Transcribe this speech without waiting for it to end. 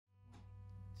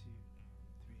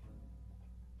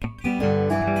I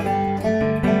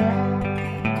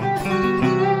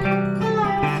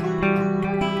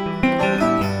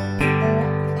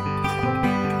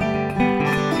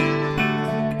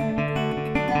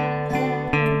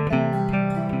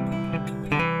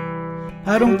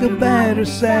don't feel bad or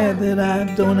sad that I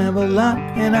don't have a lot,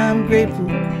 and I'm grateful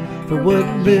for what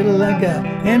little I got.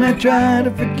 And I try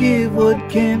to forgive what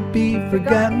can't be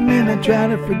forgotten, and I try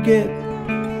to forget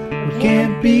what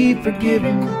can't be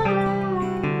forgiven.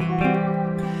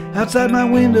 Outside my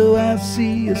window I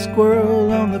see a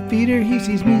squirrel on the feeder. He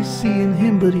sees me seeing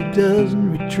him, but he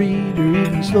doesn't retreat or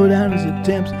even slow down his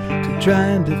attempts to try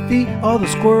and defeat all the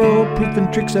squirrel-proofing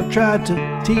tricks I've tried to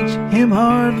teach him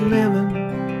hard living.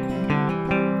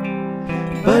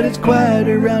 But it's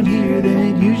quieter around here than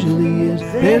it usually is.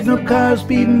 There's no cars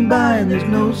speeding by and there's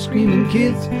no screaming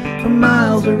kids. For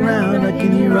miles around I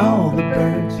can hear all the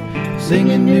birds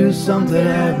singing new songs that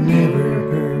I've never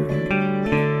heard.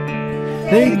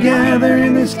 They gather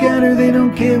and they scatter, they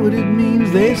don't care what it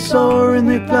means. They soar and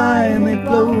they fly and they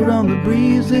float on the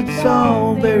breeze. It's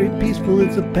all very peaceful,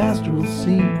 it's a pastoral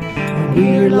scene, and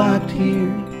we are locked here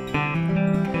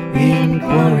in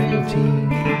quarantine.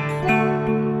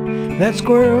 That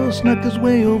squirrel snuck his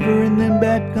way over and then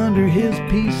back under his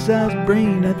pea-sized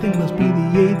brain. I think must be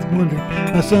the eighth wonder.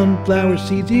 My sunflower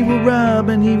seeds he will rob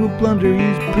and he will plunder.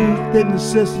 He's proof that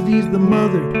necessity's the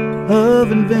mother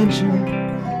of invention.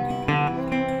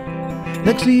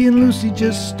 Lexi and Lucy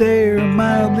just stare,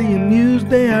 mildly amused.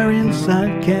 They are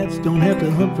inside cats, don't have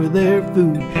to hunt for their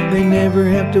food. They never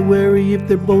have to worry if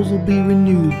their bowls will be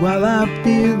renewed, while I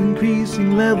feel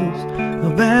increasing levels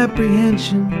of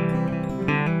apprehension.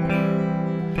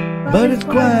 But it's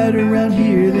quieter around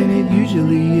here than it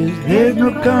usually is. There's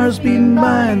no cars speeding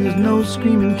by and there's no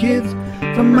screaming kids.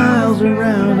 For miles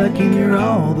around I can hear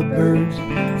all the birds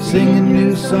singing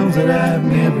new songs that I've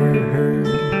never heard.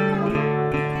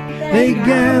 They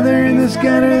gather and they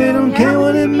scatter, they don't care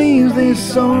what it means. They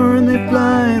soar and they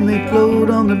fly and they float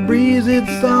on the breeze.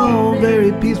 It's all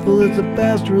very peaceful, it's a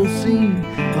pastoral scene,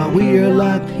 while we are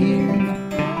locked here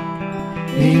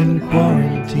in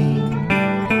quarantine.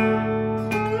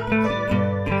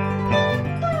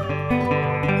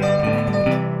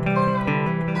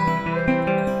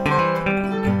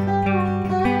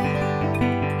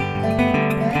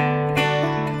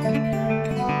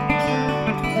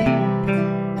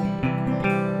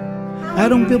 I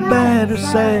don't feel bad or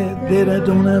sad that I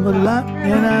don't have a lot,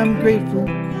 and I'm grateful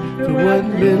for what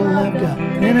little I've got.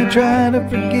 And I try to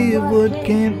forgive what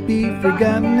can't be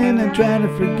forgotten, and I try to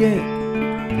forget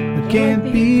what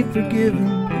can't be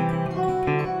forgiven.